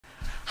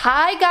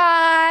Hi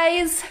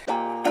guys!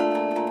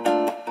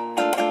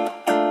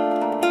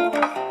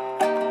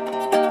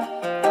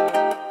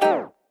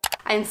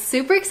 I'm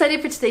super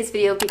excited for today's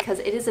video because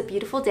it is a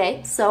beautiful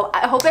day. So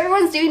I hope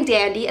everyone's doing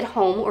dandy at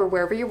home or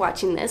wherever you're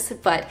watching this,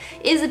 but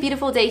it is a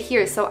beautiful day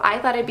here. So I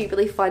thought it'd be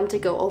really fun to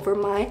go over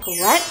my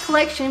plant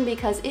collection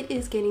because it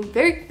is getting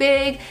very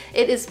big.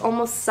 It is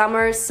almost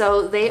summer,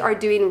 so they are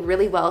doing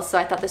really well. So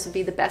I thought this would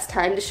be the best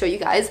time to show you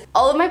guys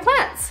all of my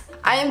plants.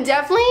 I am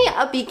definitely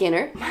a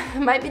beginner. I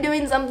might be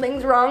doing some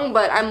things wrong,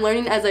 but I'm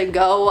learning as I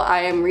go.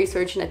 I am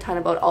researching a ton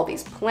about all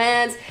these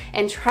plants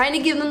and trying to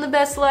give them the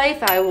best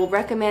life. I will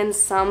recommend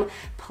some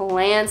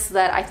plants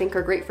that I think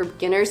are great for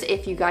beginners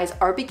if you guys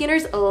are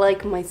beginners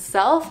like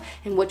myself,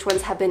 and which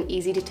ones have been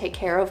easy to take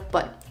care of.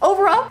 But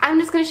overall, I'm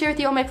just gonna share with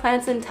you all my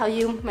plants and tell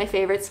you my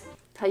favorites,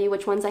 tell you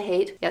which ones I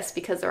hate. Yes,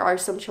 because there are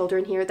some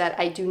children here that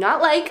I do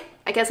not like.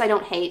 I guess I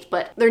don't hate,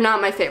 but they're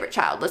not my favorite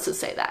child, let's just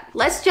say that.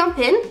 Let's jump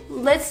in.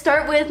 Let's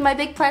start with my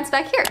big plants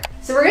back here.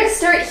 So we're gonna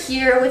start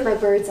here with my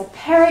birds of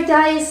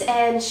paradise,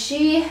 and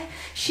she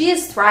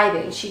is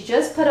thriving. She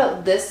just put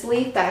out this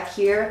leaf back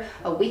here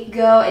a week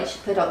ago, and she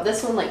put out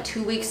this one like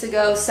 2 weeks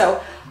ago.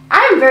 So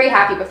I'm very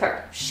happy with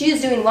her. She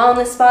is doing well in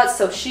this spot,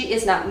 so she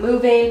is not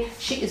moving.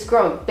 She is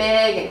growing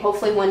big, and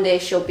hopefully one day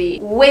she'll be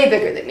way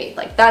bigger than me.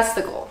 Like, that's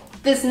the goal.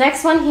 This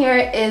next one here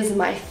is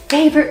my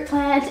favorite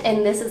plant,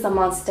 and this is a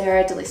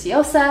Monstera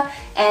deliciosa,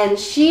 and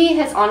she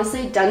has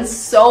honestly done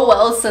so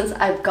well since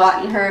I've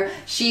gotten her.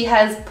 She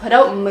has put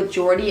out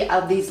majority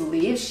of these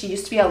leaves. She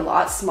used to be a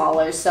lot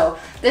smaller, so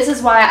this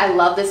is why I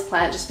love this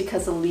plant, just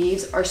because the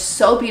leaves are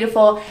so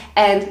beautiful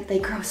and they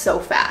grow so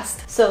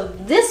fast. So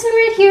this one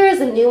right here is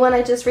a new one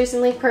I just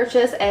recently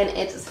purchased, and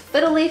it's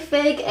fiddle leaf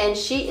fig, and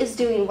she is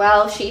doing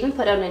well. She even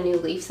put out a new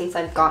leaf since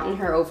I've gotten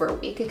her over a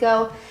week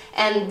ago.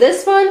 And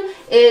this one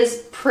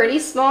is pretty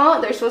small.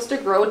 They're supposed to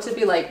grow to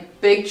be like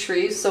big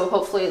trees, so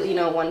hopefully, you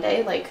know, one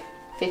day, like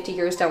 50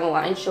 years down the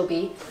line, she'll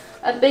be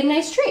a big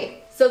nice tree.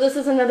 So this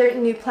is another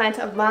new plant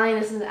of mine.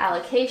 This is an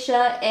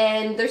alocasia,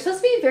 and they're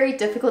supposed to be very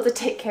difficult to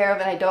take care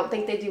of, and I don't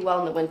think they do well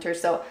in the winter,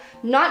 so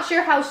not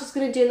sure how she's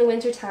gonna do in the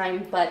winter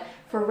time, but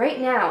for right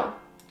now,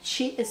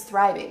 she is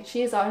thriving.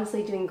 She is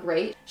honestly doing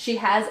great. She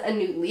has a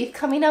new leaf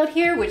coming out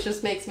here, which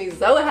just makes me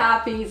so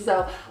happy.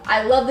 So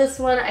I love this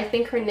one. I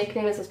think her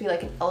nickname is supposed to be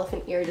like an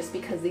elephant ear, just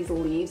because these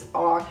leaves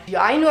are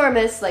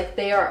ginormous. Like,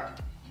 they are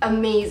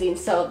amazing.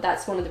 So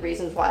that's one of the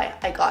reasons why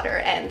I got her,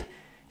 and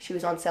she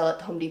was on sale at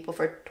the Home Depot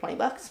for 20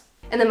 bucks.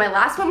 And then my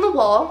last one on the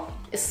wall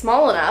is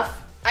small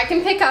enough I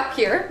can pick up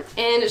here,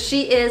 and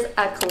she is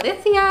a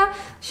Calathea.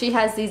 She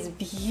has these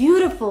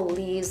beautiful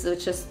leaves,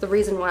 which is the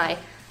reason why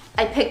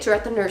I picked her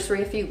at the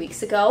nursery a few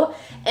weeks ago,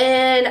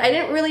 and I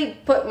didn't really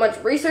put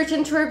much research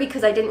into her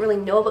because I didn't really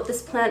know about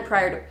this plant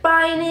prior to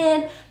buying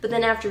it, but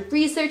then after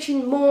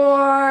researching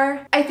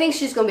more, I think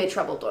she's gonna be a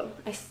troubled one.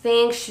 I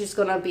think she's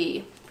gonna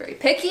be very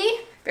picky,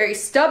 very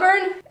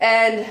stubborn,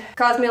 and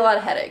cause me a lot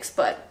of headaches,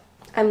 but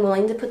I'm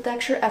willing to put the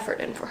extra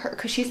effort in for her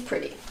because she's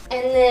pretty.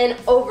 And then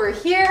over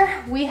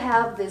here, we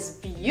have this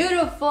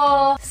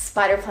beautiful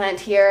spider plant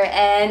here.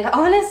 And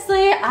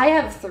honestly, I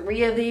have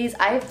 3 of these.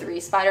 I have 3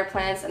 spider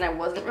plants, and I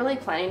wasn't really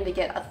planning to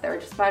get a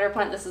 3rd spider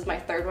plant. This is my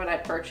 3rd one I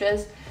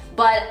purchased.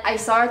 But I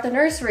saw her at the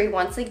nursery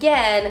once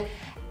again,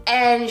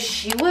 and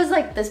she was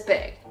like this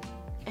big.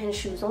 And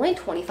she was only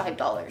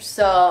 $25.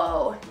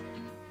 So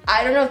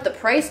I don't know if the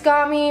price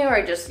got me,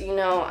 or just, you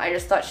know, I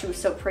just thought she was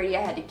so pretty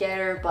I had to get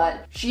her,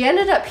 but she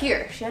ended up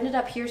here. She ended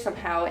up here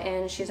somehow,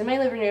 and she's in my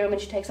living room, and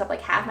she takes up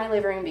like half my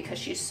living room because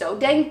she's so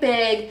dang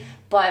big.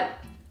 But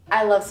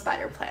I love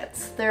spider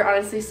plants. They're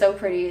honestly so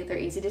pretty. They're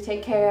easy to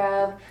take care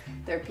of.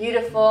 They're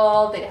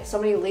beautiful. They have so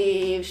many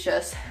leaves,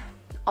 just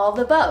all of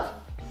the above.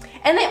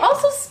 And they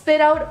also spit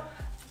out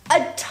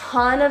a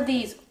ton of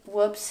these,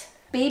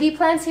 baby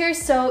plants here,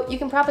 so you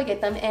can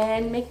propagate them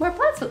and make more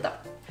plants with them.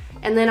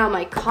 And then on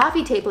my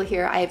coffee table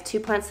here, I have 2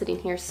 plants sitting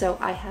here. So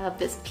I have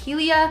this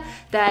Pelia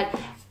that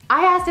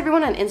I asked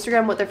everyone on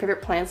Instagram what their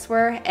favorite plants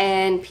were,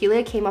 and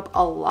Pelia came up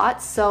a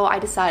lot. So I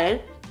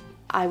decided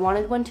I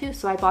wanted one too.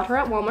 So I bought her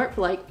at Walmart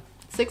for like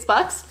 6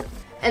 bucks.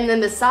 And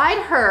then beside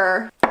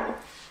her,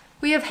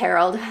 we have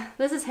Harold.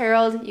 This is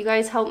Harold. You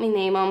guys helped me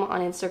name him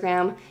on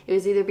Instagram. It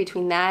was either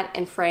between that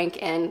and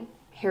Frank, and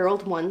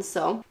Harold won.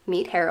 So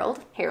meet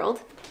Harold.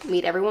 Harold.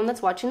 Meet everyone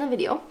that's watching the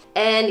video.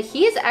 And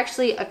he is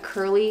actually a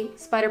curly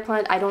spider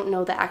plant. I don't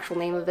know the actual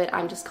name of it.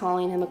 I'm just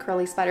calling him a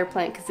curly spider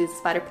plant because he's a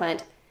spider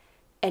plant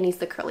and he's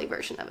the curly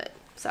version of it.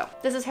 So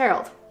this is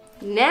Harold.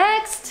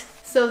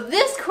 Next, so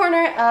this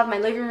corner of my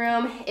living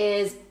room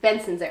is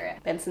Benson's area.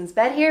 Benson's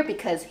bed here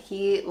because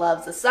he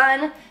loves the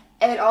sun,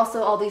 and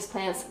also all these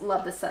plants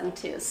love the sun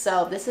too.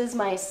 So this is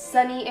my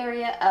sunny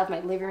area of my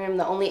living room,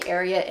 the only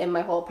area in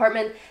my whole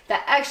apartment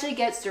that actually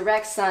gets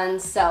direct sun.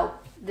 So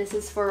this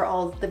is for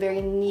all the very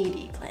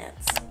needy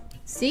plants.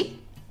 See?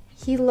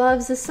 He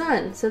loves the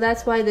sun. So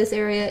that's why this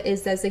area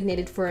is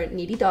designated for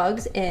needy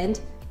dogs and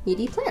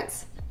needy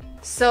plants.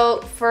 So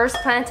first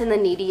plant in the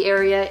needy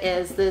area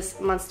is this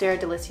Monstera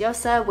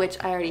Deliciosa, which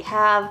I already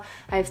have.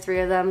 I have 3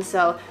 of them.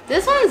 So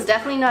this one is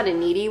definitely not a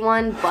needy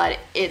one, but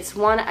it's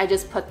one I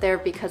just put there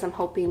because I'm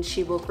hoping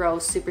she will grow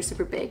super,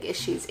 super big if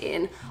she's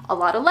in a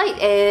lot of light.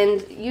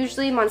 And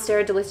usually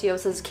Monstera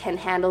Deliciosas can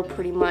handle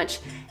pretty much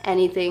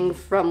anything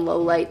from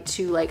low light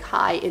to like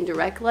high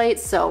indirect light.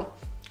 So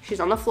she's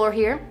on the floor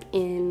here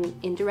in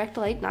indirect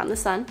light, not in the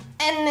sun.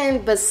 And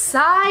then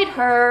beside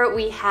her,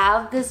 we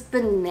have this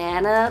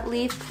banana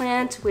leaf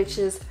plant, which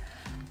is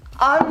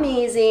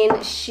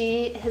amazing.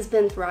 She has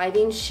been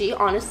thriving. She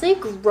honestly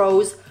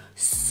grows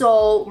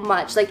so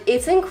much. Like,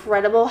 it's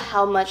incredible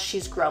how much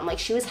she's grown. Like,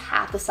 she was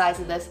half the size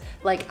of this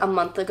like a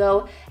month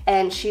ago,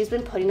 and she's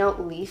been putting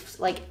out leaves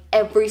like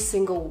every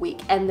single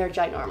week, and they're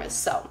ginormous.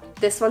 So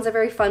this one's a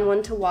very fun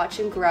one to watch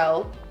and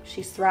grow.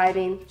 She's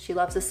thriving, she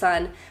loves the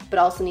sun, but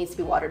also needs to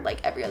be watered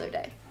like every other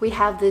day. We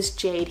have this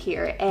jade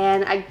here,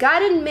 and I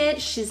gotta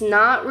admit, she's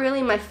not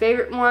really my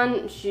favorite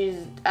one. She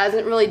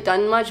hasn't really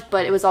done much,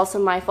 but it was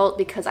also my fault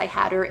because I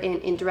had her in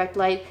indirect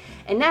light.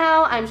 And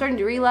now I'm starting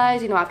to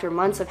realize, you know, after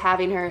months of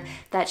having her,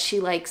 that she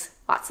likes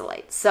lots of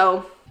light.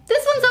 So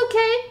this one's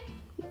okay.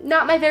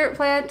 Not my favorite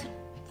plant,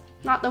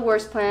 not the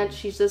worst plant.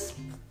 She's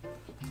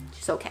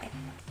okay.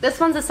 This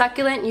one's a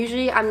succulent.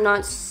 Usually I'm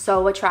not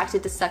so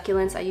attracted to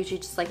succulents. I usually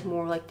just like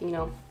more like, you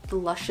know, the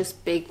luscious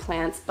big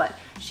plants, but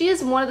she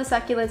is one of the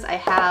succulents I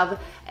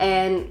have,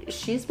 and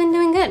she's been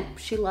doing good.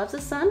 She loves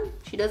the sun.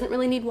 She doesn't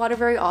really need water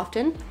very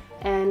often,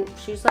 and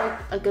she's like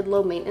a good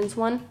low maintenance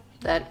one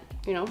that,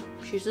 you know,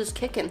 she's just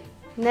kicking.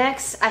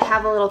 Next, I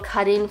have a little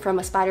cutting from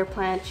a spider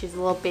plant. She's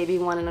a little baby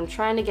one, and I'm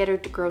trying to get her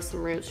to grow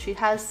some roots. She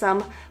has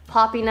some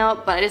popping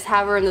out, but I just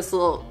have her in this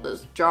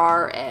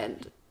jar,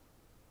 and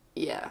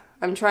yeah,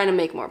 I'm trying to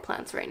make more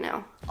plants right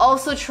now.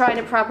 Also trying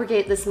to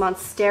propagate this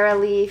Monstera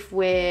leaf,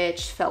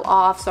 which fell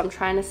off, so I'm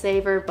trying to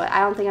save her, but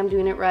I don't think I'm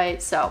doing it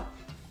right, so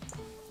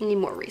I need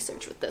more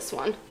research with this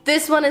one.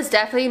 This one is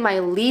definitely my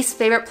least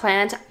favorite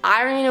plant.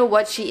 I don't even know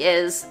what she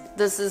is.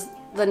 This is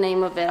the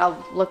name of it.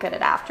 I'll look at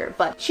it after,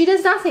 but she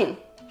does nothing.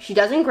 She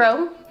doesn't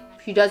grow.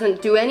 She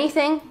doesn't do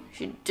anything.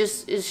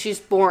 She's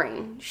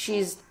boring.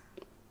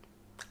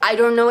 I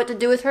don't know what to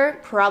do with her.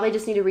 Probably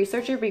just need to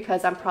research her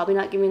because I'm probably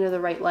not giving her the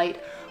right light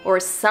or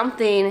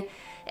something,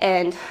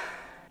 and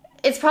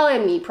it's probably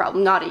a me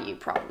problem, not a you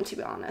problem, to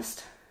be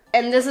honest.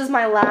 And this is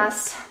my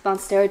last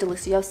Monstera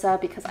Deliciosa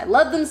because I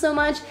love them so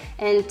much,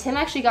 and Tim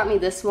actually got me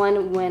this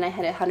one when I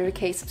had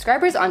 100K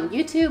subscribers on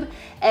YouTube,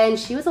 and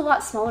she was a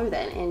lot smaller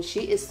then, and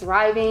she is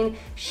thriving.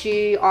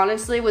 She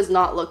honestly was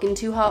not looking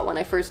too hot when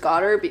I first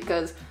got her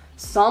because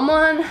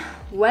someone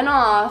went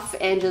off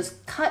and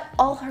just cut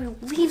all her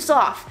leaves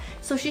off.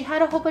 So she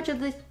had a whole bunch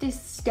of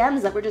these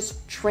stems that were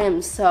just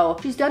trimmed. So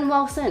she's done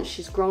well since.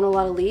 She's grown a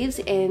lot of leaves,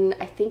 and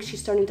I think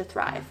she's starting to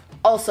thrive.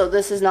 Also,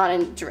 this is not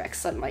in direct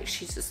sunlight.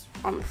 She's just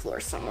on the floor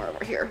somewhere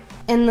over here.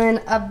 And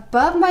then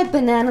above my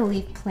banana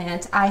leaf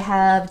plant, I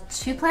have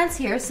 2 plants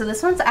here. So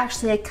this one's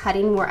actually a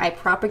cutting where I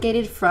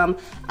propagated from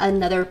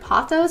another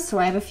pothos. So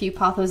I have a few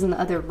pothos in the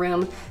other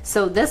room.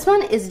 So this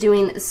one is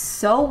doing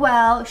so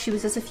well. She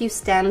was just a few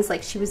stems,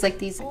 like she was like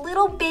these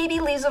little baby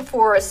leaves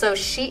before. So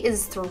she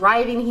is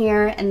thriving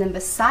here. And then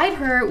beside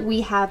her,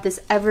 we have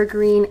this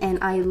evergreen,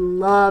 and I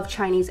love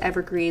Chinese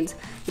evergreens,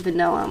 even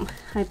though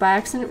I by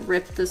accident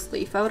ripped this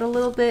leaf out a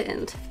little bit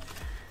and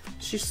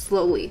she's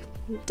slowly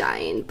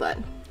dying, but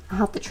I'll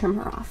have to trim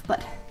her off.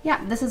 But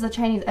yeah, this is a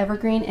Chinese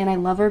evergreen, and I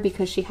love her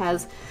because she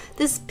has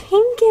this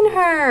pink in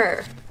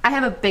her. I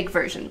have a big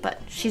version,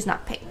 but she's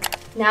not pink.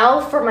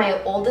 Now for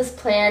my oldest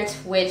plant,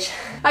 which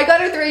I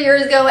got her 3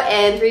 years ago,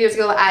 and 3 years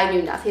ago I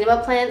knew nothing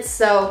about plants.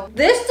 So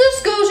this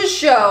just goes to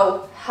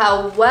show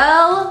how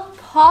well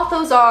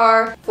pothos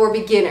are for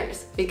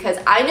beginners, because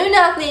I knew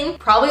nothing,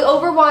 probably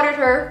overwatered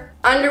her,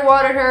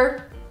 underwatered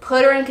her,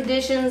 put her in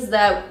conditions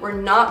that were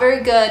not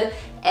very good,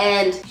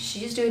 and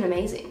she's doing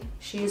amazing.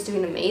 She's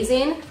doing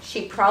amazing.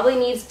 She probably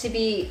needs to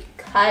be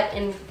cut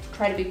and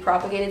try to be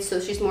propagated so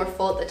she's more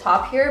full at the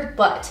top here,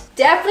 but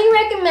definitely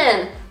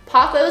recommend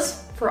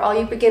pothos for all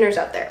you beginners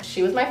out there.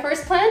 She was my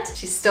first plant.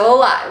 She's still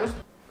alive.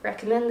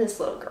 Recommend this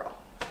little girl,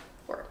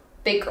 or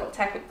big girl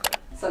technically.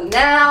 So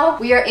now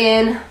we are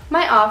in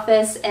my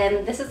office,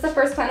 and this is the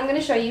first plant I'm going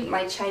to show you,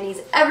 my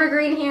Chinese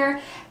evergreen here.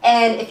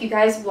 And if you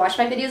guys watched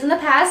my videos in the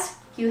past,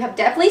 you have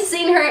definitely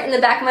seen her in the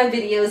back of my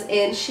videos,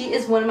 and she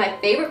is one of my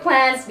favorite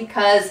plants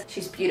because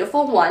she's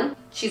beautiful, 1,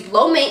 she's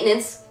low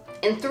maintenance,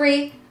 and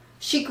 3,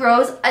 she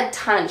grows a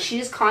ton.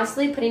 She is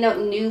constantly putting out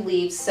new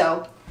leaves,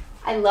 so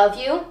I love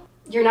you.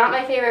 You're not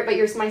my favorite, but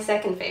you're my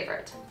second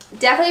favorite.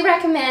 Definitely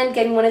recommend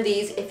getting one of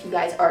these if you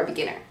guys are a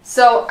beginner.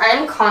 So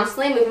I'm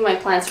constantly moving my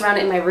plants around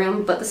in my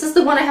room, but this is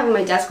the one I have on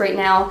my desk right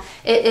now.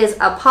 It is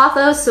a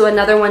pothos, so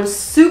another one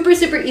super,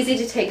 super easy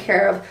to take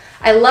care of.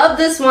 I love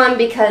this one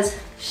because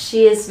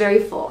she is very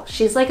full.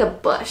 She's like a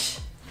bush.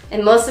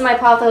 And most of my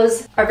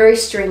pothos are very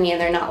stringy and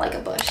they're not like a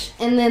bush.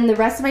 And then the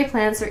rest of my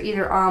plants are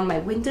either on my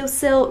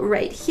windowsill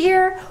right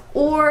here,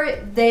 or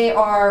they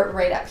are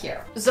right up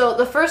here. So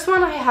the first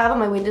one I have on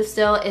my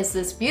windowsill is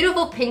this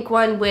beautiful pink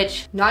one,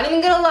 which, not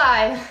even gonna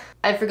lie,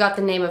 I forgot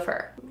the name of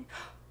her.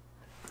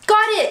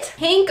 Got it!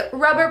 Pink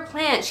rubber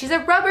plant. She's a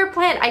rubber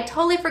plant. I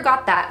totally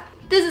forgot that.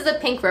 This is a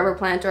pink rubber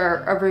plant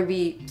or a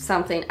ruby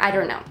something. I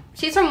don't know.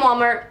 She's from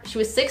Walmart. She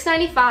was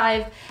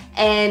 $6.95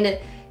 and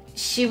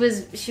she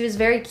was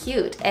very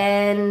cute,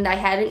 and I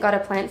hadn't got a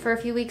plant for a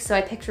few weeks, so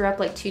I picked her up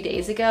like 2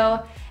 days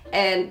ago,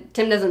 and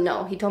Tim doesn't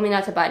know. He told me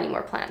not to buy any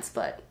more plants,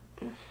 but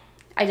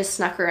I just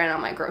snuck her in on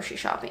my grocery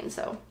shopping,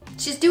 so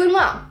she's doing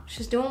well.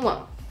 She's doing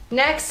well.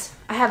 Next,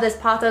 I have this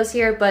pothos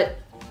here, but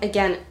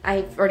again,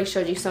 I've already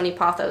showed you so many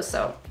pothos,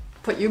 so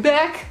put you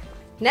back.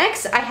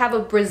 Next, I have a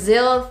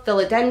Brazil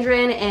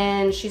philodendron,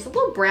 and she's a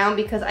little brown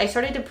because I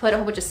started to put a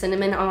whole bunch of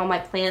cinnamon on all my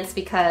plants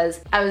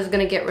because I was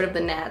gonna get rid of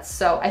the gnats.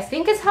 So I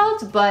think it's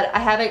helped, but I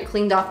haven't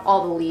cleaned off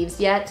all the leaves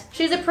yet.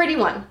 She's a pretty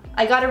one.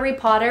 I gotta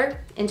repot her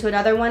into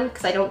another one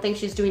because I don't think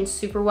she's doing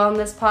super well in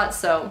this pot,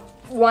 so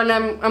one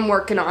I'm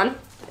working on.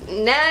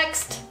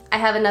 Next, I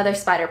have another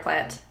spider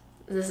plant.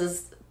 This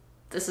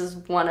is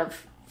one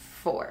of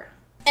 4.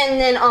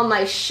 And then on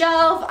my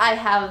shelf, I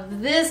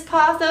have this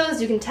pothos.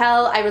 You can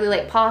tell I really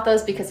like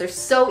pothos because they're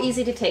so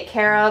easy to take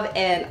care of,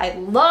 and I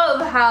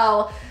love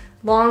how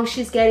long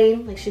she's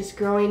getting. Like, she's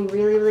growing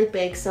really, really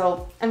big,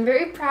 so I'm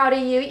very proud of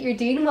you. You're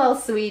doing well,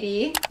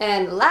 sweetie.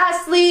 And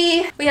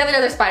lastly, we have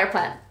another spider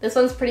plant. This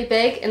one's pretty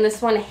big, and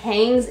this one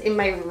hangs in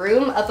my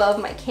room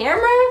above my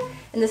camera.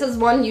 And this is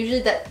one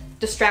usually that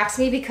distracts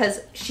me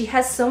because she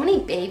has so many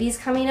babies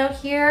coming out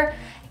here.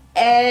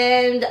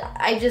 And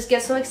I just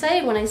get so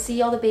excited when I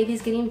see all the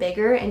babies getting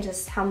bigger and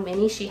just how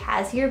many she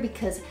has here,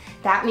 because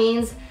that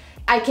means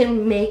I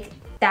can make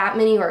that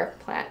many, or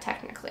plant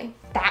technically,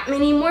 that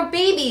many more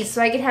babies,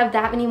 so I can have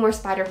that many more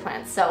spider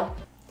plants. So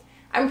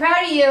I'm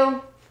proud of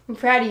you. I'm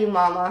proud of you,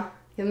 mama.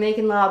 You're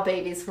making a lot of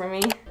babies for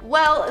me.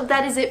 Well,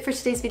 that is it for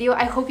today's video.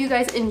 I hope you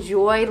guys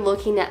enjoyed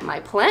looking at my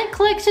plant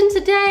collection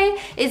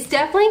today. It's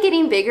definitely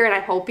getting bigger, and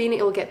I'm hoping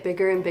it will get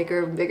bigger and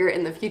bigger and bigger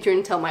in the future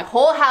until my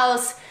whole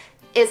house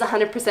is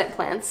 100%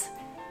 plants,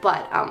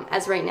 but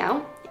as right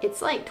now, it's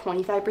like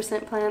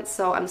 25% plants,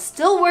 so I'm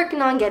still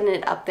working on getting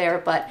it up there,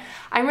 but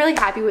I'm really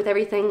happy with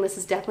everything. This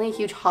is definitely a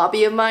huge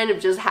hobby of mine, of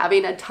just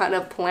having a ton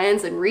of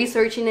plants and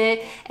researching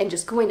it and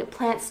just going to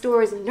plant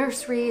stores and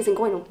nurseries and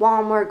going to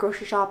Walmart,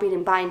 grocery shopping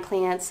and buying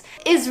plants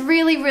is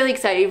really, really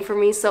exciting for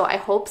me. So I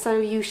hope some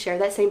of you share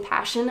that same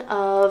passion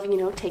of, you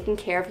know, taking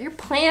care of your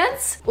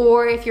plants.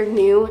 Or if you're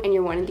new and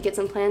you're wanting to get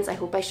some plants, I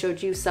hope I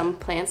showed you some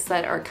plants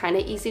that are kind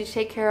of easy to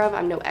take care of.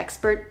 I'm no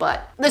expert,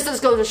 but this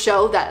just goes to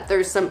show that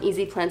there's some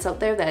easy plants out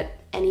there that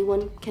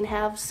anyone can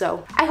have.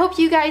 So I hope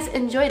you guys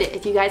enjoyed it.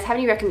 If you guys have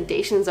any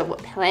recommendations of what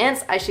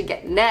plants I should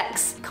get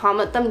next,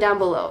 comment them down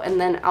below and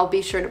then I'll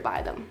be sure to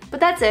buy them. But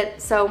that's it.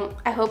 So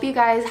I hope you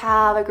guys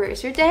have a great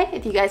rest of your day.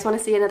 If you guys want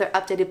to see another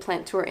updated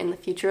plant tour in the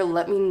future,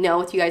 let me know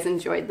if you guys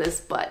enjoyed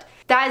this, but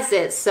that's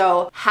it.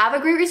 So have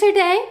a great rest of your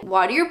day.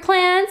 Water your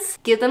plants,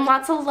 give them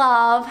lots of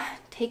love,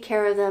 take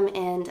care of them,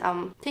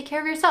 and take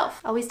care of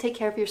yourself. Always take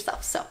care of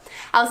yourself. So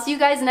I'll see you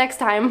guys next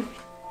time.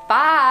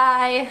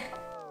 Bye.